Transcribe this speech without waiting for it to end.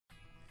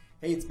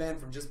Hey, it's Ben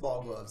from Just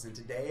Ball Gloves, and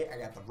today I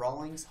got the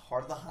Rawlings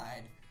Heart of the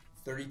Hide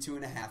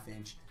 32.5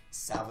 inch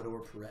Salvador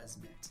Perez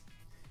mitt.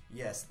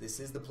 Yes, this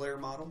is the player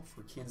model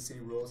for Kansas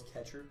City Royals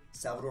catcher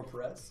Salvador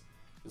Perez.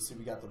 You'll see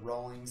we got the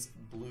Rawlings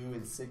blue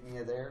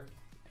insignia there,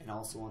 and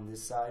also on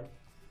this side.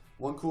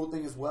 One cool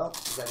thing as well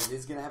is that it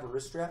is going to have a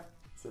wrist strap,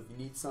 so if you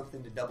need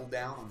something to double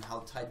down on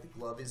how tight the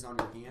glove is on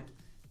your hand,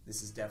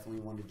 this is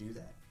definitely one to do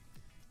that.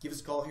 Give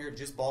us a call here at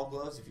Just Ball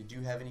Gloves if you do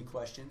have any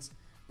questions.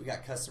 We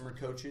got customer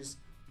coaches,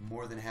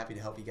 more than happy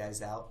to help you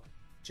guys out.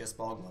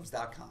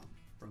 JustBallGloves.com,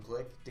 from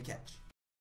click to catch.